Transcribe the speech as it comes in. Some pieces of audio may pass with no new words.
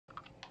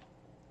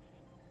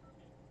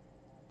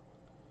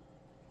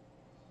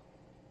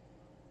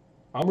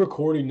I'm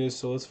recording this,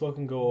 so let's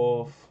fucking go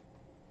off.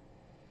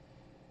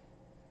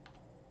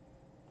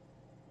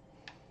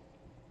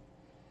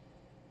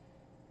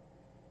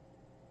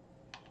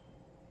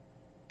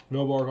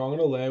 No, Mark, I'm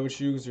gonna land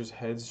with you because there's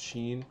heads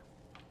sheen.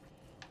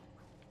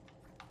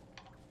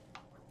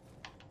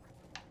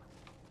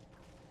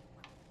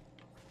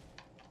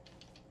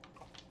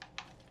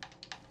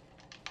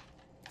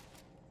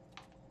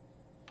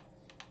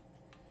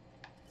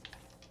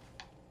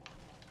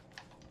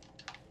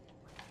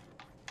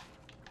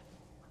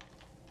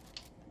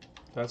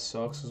 That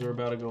sucks because they're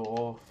about to go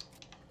off.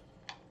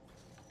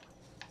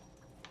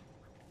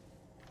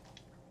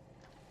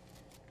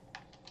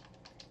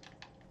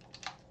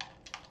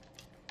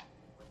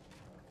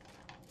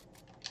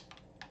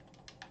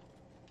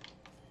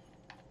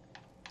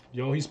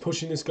 Yo, he's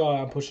pushing this guy.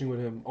 I'm pushing with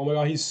him. Oh my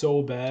god, he's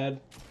so bad.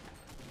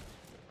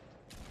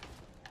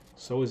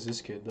 So is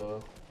this kid,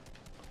 though.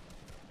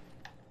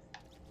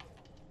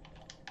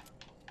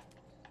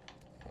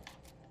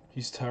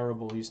 He's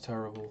terrible. He's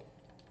terrible.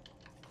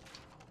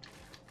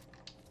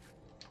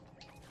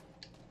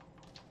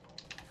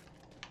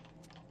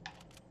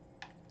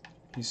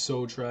 He's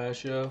so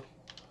trash, yeah.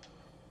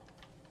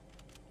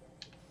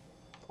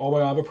 Oh my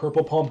god, I have a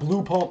purple pump,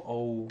 blue pump.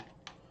 Oh.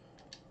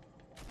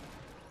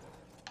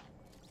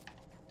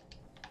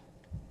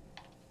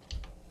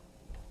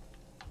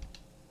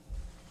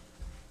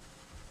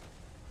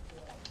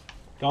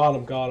 Got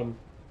him, got him.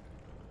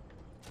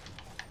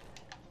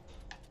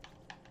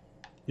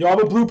 Yo, I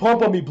have a blue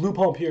pump on me. Blue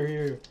pump, here,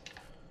 here.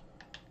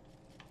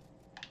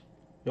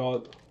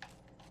 Yo.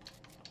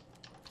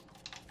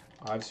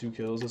 I have 2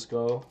 kills, let's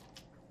go.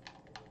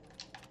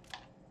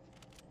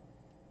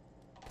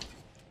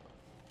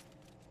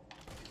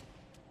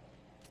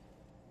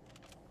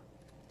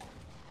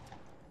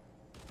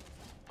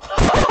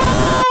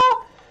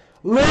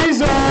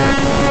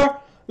 Laser!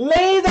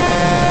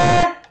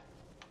 Laser!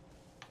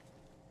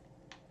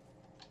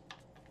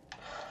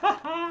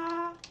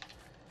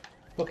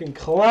 Fucking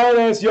clown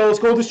ass. Yo, let's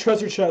go to this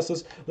treasure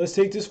chest. Let's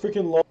take this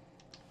freaking long.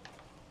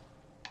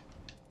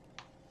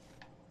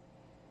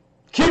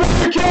 Kill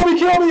me,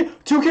 kill me!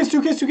 2 kids,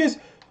 2 kids, 2 kids!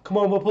 Come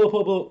on, pull up,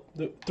 pull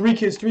up. 3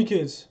 kids, 3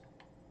 kids.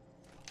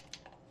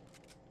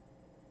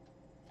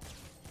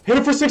 Hit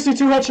him for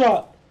 62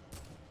 headshot.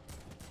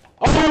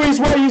 Oh, he's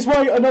white, he's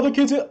white. Another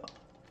kid's it.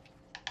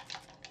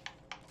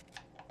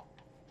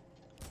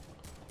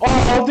 Oh,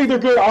 I don't think they're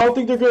good. I don't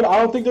think they're good. I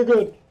don't think they're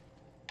good.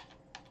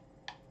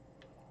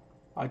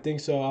 I think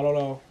so. I don't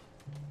know.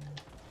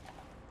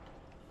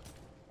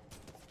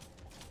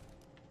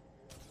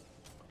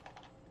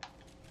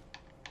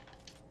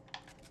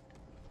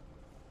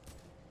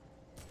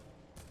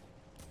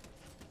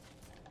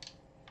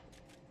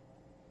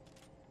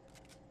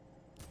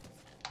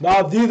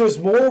 Nah, there's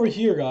more over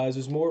here, guys.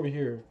 There's more over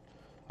here.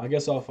 I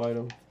guess I'll fight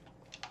them.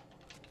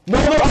 No,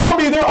 they're on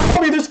me. They're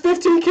on me. There's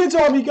 15 kids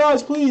on me,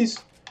 guys. Please.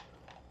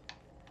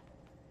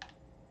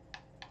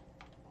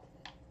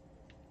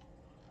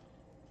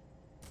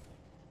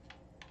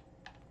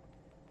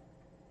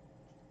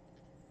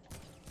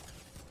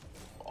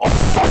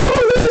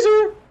 Oh,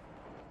 laser!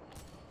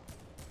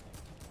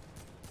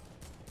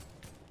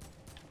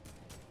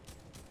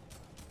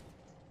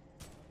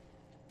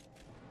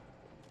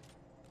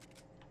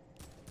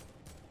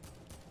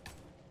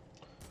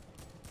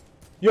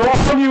 Yo,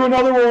 on you,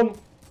 another one.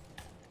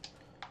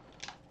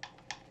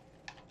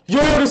 Yo,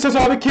 this says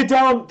I have a kid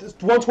down.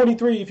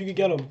 123 if you could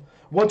get him.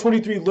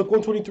 123, look,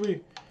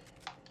 123.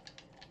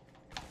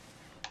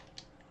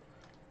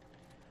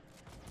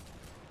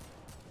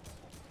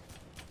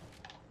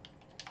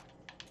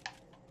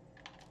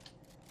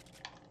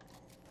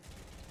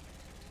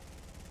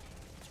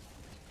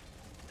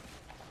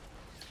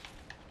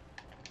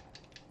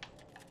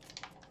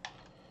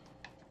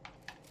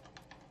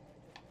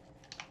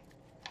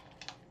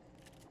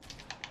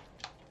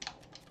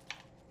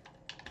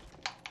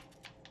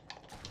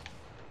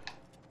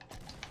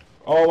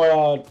 Oh my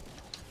god.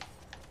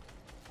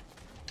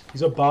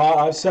 He's a bot.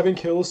 I have 7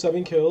 kills,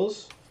 7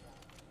 kills.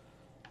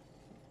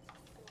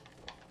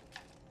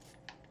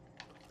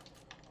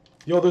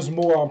 Yo, there's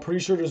more. I'm pretty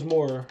sure there's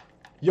more.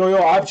 Yo,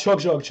 I have chug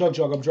jug, chug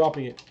jug. I'm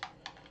dropping it.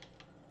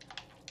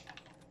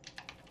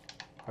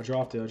 I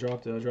dropped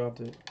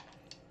it.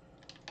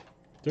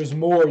 There's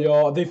more,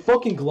 y'all. They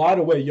fucking glide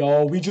away,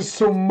 y'all. We just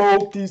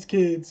smoked these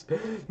kids.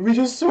 We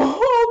just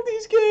smoked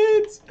these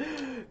kids.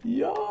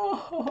 Yo.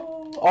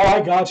 Oh,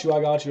 I got you.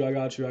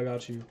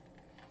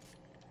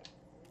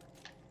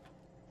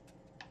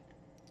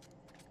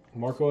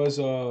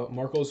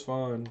 Marco's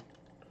fine.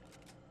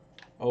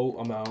 Oh,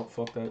 I'm out.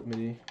 Fuck that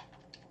mini.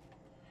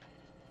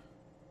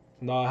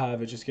 Nah, I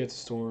have it. Just get to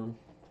storm.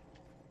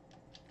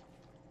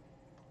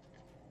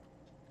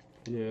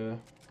 Yeah.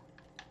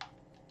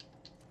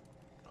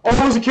 Oh,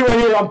 there's a kid right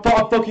here. I'm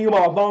fucking him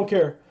up. I don't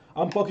care.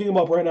 I'm fucking him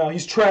up right now.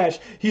 He's trash.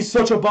 He's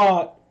such a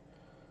bot.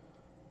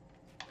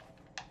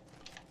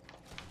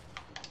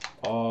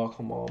 Oh,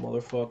 come on,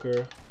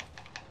 motherfucker.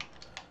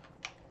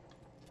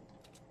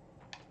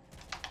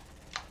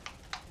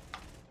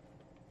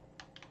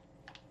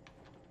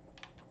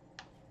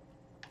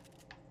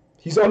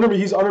 He's under me.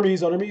 He's under me.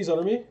 He's under me. He's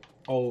under me.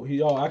 Oh,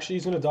 actually,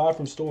 he's gonna die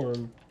from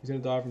storm. He's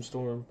gonna die from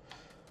storm.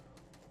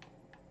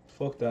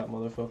 Fuck that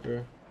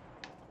motherfucker.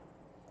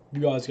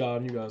 You guys got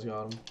him. You guys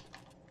got him.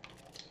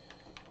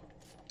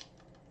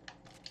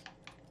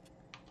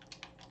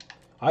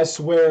 I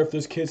swear, if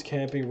there's kids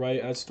camping right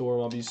at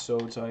storm, I'll be so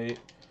tight.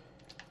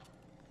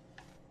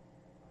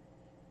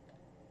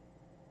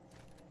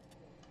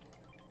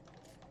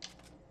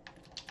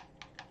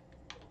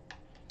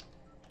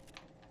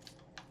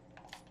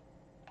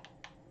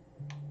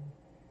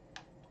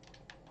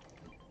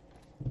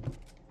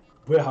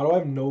 Wait, how do I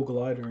have no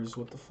gliders?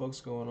 What the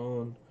fuck's going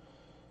on?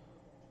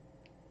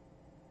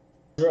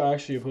 You're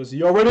actually a pussy.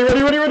 Yo, ready,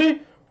 ready, ready,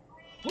 ready!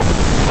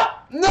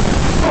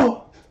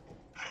 No!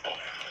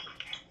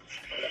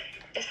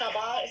 It's not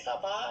bad, it's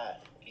not bad.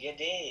 You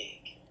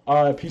dig.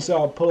 Alright, peace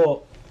out, pull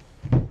up.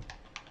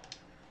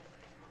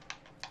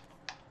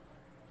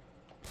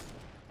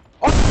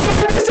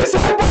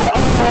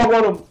 I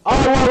want him.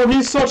 I want him.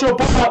 He's such a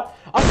bot.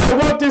 I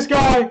want this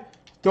guy.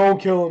 Don't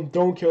kill him.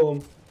 Don't kill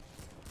him.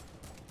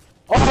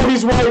 Oh,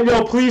 he's right.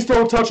 Yo, please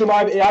don't touch him.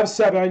 I have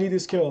 7. I need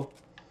this kill.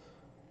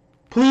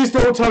 Please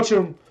don't touch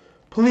him.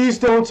 Please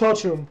don't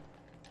touch him.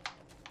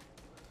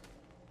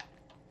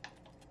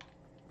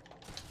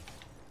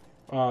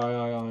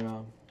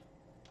 Yeah.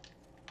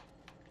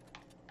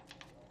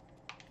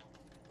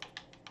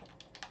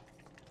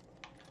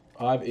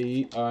 I have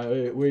 8.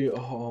 Alright, wait.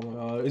 Oh my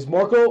god. Is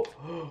Marco?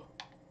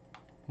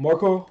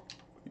 Marco?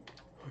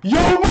 Yo,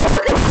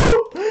 Marco!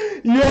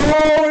 Yo!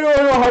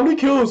 How many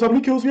kills? How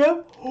many kills we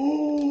have?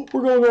 Oh,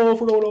 we're going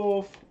off. We're going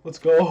off. Let's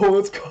go.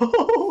 Let's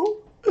go.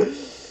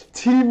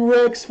 Team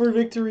Rex for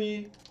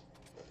victory.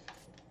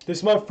 This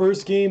is my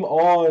first game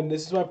on.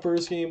 This is my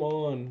first game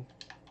on.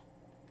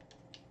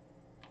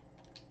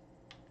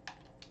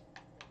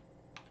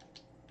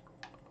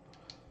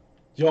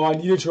 Yo, I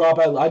need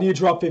to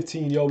drop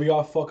 15. Yo, we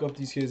gotta fuck up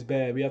these kids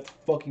bad. We have to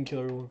fucking kill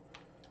everyone.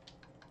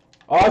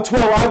 I have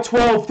 12. I have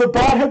 12. The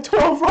bot had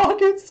 12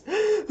 rockets.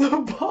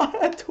 The bot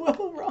had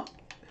 12 rockets.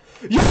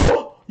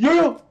 Yo!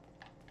 Yo!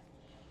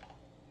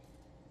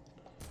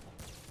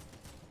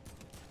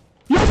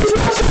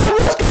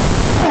 Let's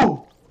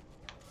go!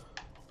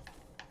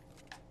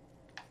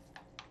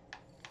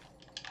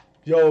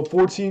 Yo,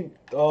 14,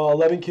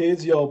 11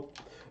 kids. Yo,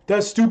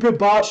 that stupid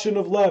bot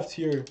shouldn't have left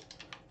here.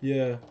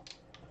 Yeah.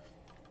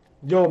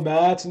 Yo,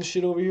 mats and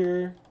shit over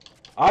here.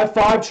 I have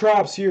 5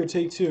 traps here.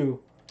 Take 2.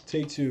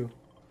 Take 2.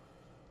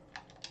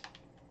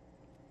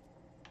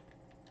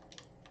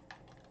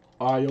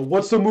 Alright, yo,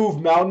 what's the move?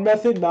 Mountain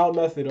method?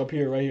 Mountain method up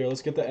here, right here.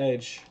 Let's get the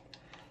edge.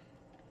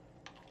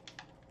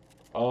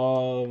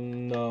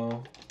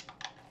 No.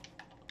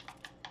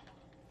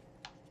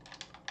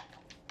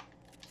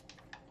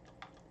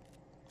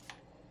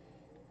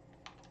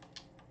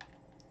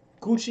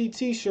 Gucci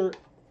t-shirt.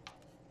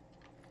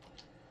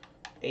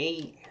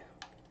 8.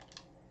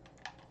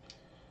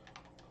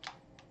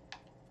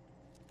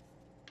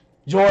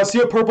 Yo, I see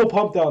a purple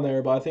pump down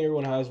there, but I think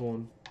everyone has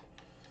one.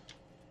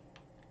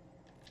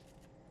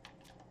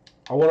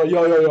 I wanna,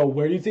 yo,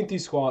 where do you think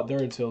these squat?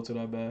 They're in tilted,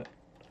 I bet.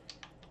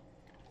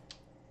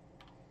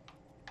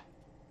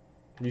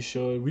 We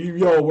should.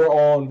 Yo, we're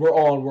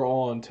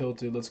on.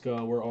 Tilted, let's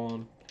go, we're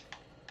on.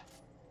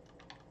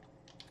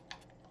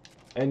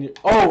 And,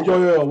 oh,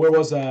 yo, where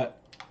was that?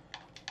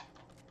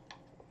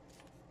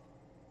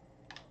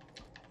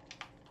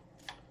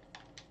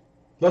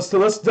 Let's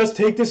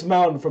take this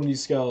mountain from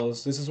these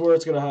skells. This is where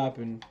it's gonna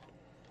happen.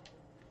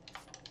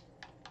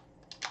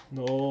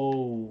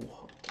 No.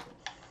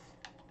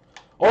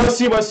 Oh, I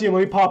see him. Let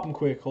me pop him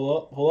quick.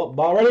 Hold up.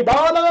 Ball ready?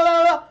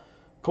 Ball!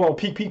 Come on,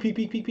 peek.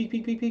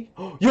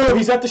 Yo,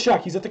 he's at the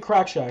shack. He's at the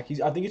crack shack.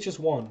 I think it's just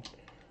one.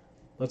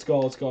 Let's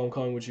go. I'm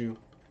coming with you.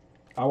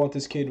 I want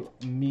this kid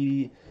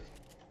meaty.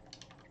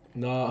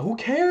 Nah, who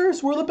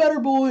cares? We're the better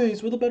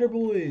boys.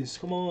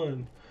 Come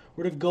on.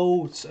 We're the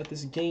goats at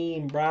this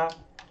game, brah.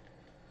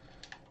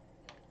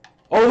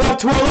 Oh, left,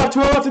 to our left,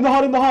 in the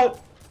hut.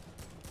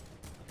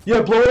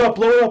 Yeah, blow it up.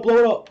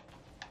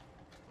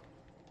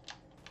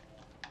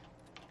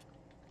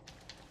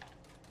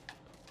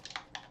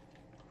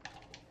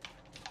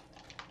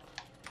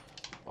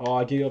 Oh,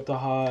 I gave up the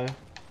high.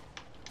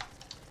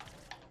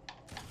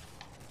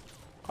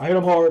 I hit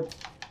him hard.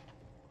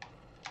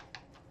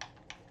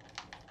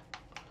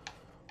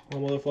 Oh,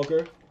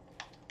 motherfucker.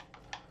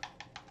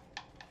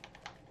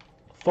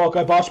 Fuck,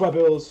 I botched my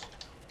bills.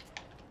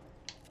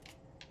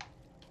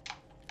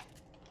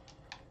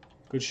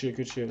 Good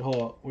shit.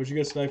 Hold up. Where'd you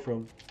get sniped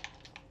from?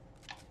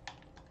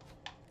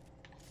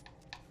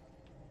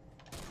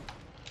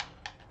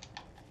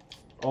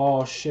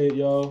 Oh, shit,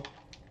 yo.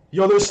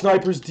 Yo, there's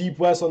snipers deep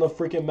west on the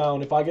freaking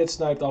mountain. If I get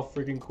sniped, I'll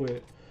freaking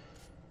quit.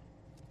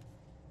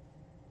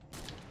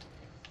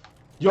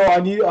 Yo, I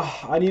need,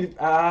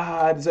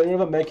 does anyone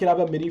have a med kit? I have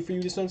a midi for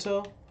you to send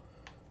so?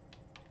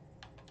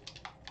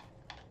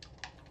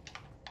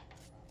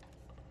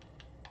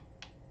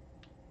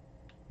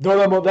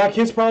 No, that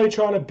kid's probably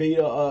trying to bait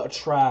a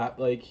trap.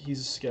 Like, he's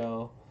a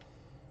scale.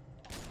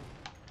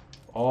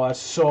 Oh, that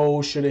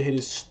so should have hit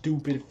his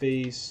stupid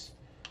face.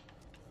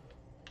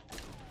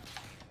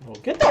 Oh,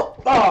 get the...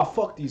 Ah,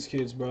 fuck these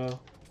kids, bro.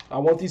 I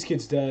want these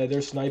kids dead.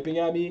 They're sniping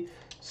at me.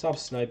 Stop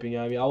sniping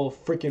at me. I will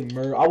freaking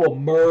murder... I will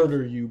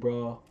murder you,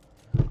 bro.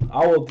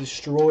 I will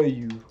destroy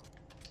you.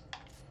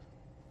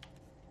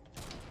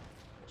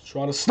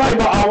 Trying to snipe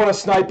him. I want to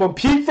snipe him.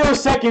 Peek for a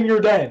second, you're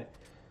dead.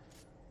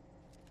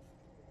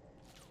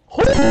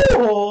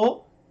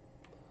 Oh!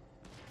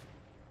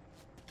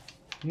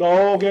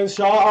 No, getting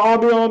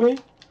shot. On me.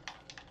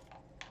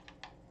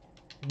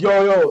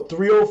 Yo,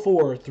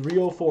 304.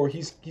 304.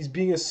 He's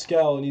being a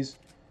scout and he's...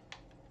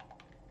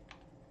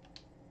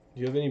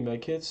 Do you have any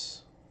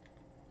medkits?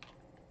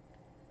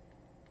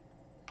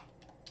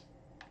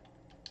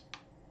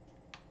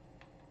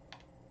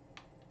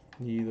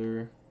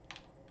 Neither.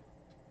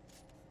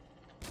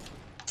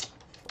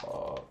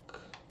 Fuck.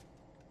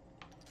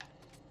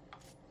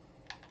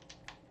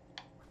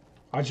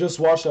 I just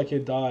watched that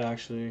kid die,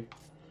 actually.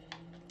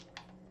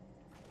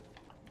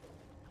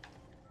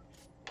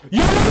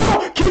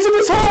 Yo! Kids in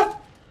this hut!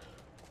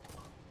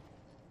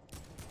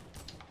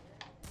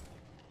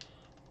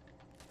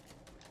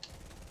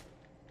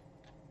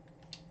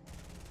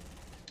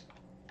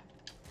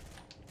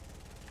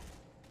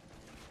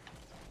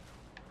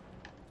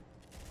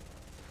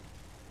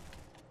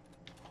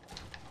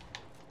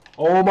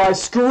 Oh my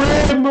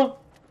scrim! Oh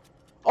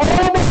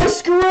my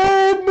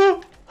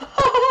scrim!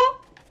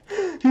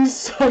 He's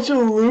such a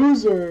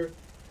loser.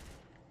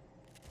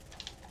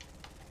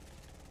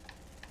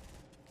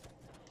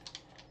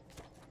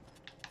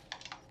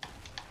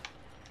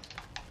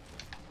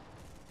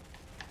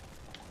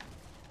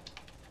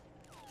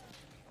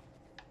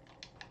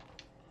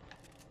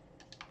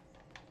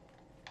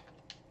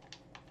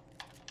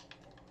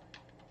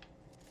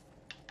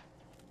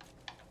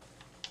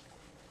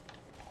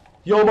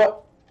 Yo,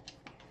 but...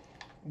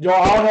 Yo,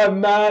 I don't have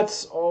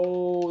mats.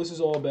 Oh, this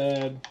is all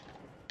bad.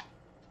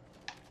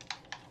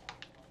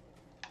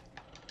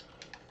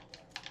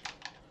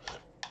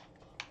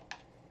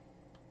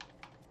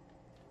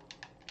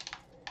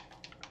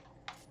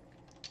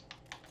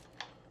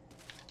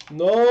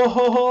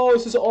 No,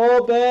 this is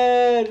all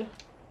bad.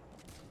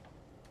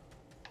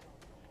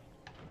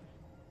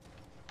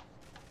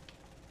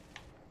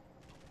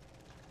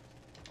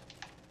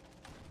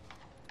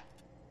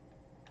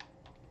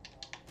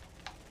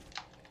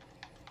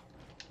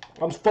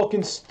 I'm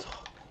fucking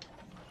stuck.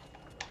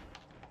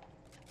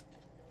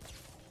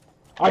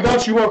 I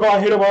got you, Marco.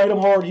 I hit him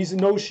hard. He's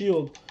no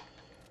shield.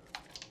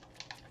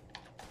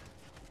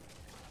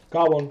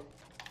 Got one.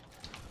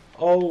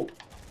 Oh.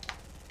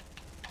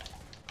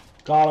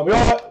 Got him.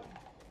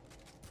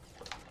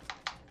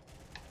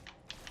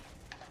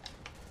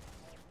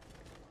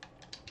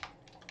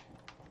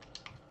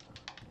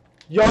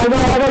 Yo,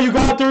 I know. You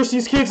got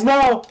thirsty's kids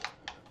now.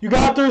 You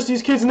got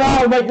thirsty's kids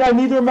now. Like, I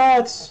need their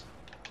mats.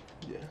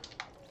 Yeah.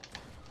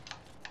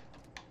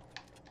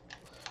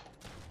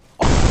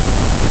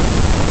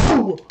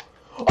 Oh!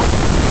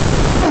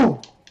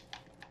 Oh!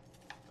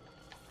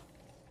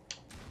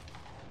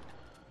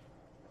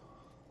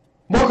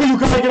 Marco, you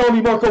gotta get on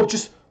me, Marco.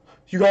 Just,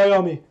 you got it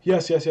on me.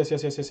 Yes.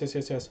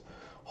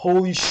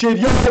 Holy shit,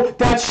 yo,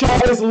 that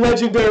shot is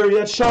legendary.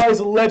 That shot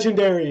is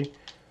legendary.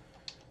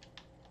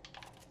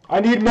 I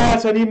need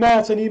mats. Yeah,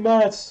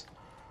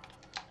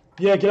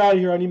 get out of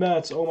here. I need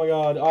mats. Oh my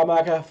god. I'm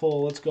back at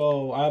full. Let's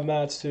go. I have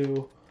mats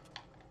too.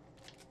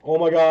 Oh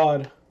my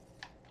god.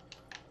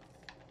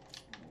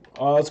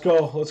 Let's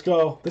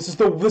go. This is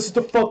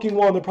the fucking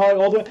one. They're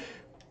probably all the...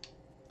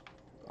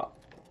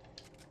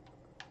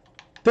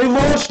 They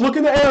launched. Look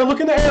in the air.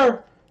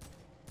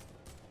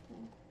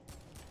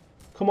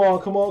 Come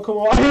on.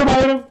 I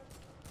hit him.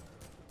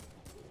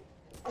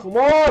 Come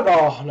on.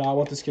 Oh, no, I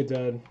want this kid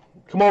dead.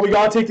 Come on, we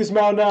gotta take this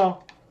mound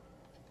now.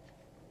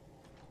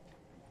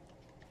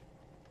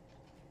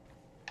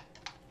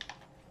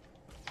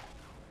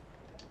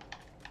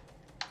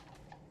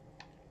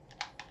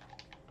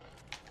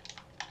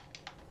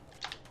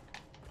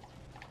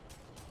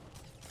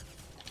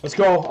 Let's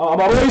go.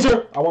 I'm on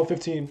laser. I want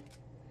 15.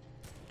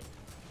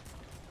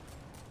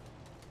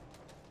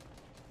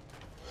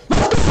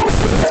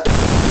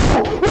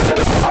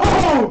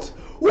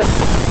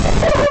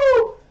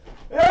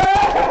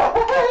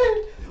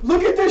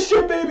 Look at this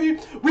shit, baby.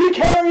 We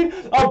carried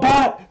a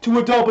bot to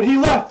a dub, but he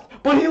left.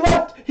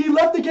 He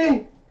left the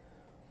game.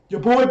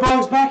 Your boy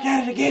Bog's back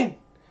at it again.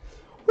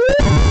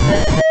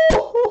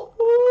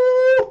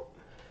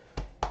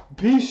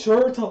 Be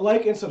sure to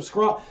like and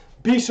subscribe.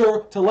 Be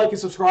sure to like and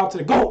subscribe to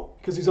the GOAT,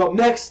 because he's up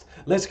next.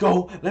 Let's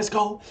go.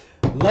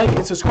 Like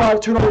and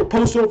subscribe. Turn on your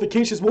post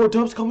notifications. More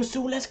dubs coming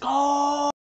soon. Let's go.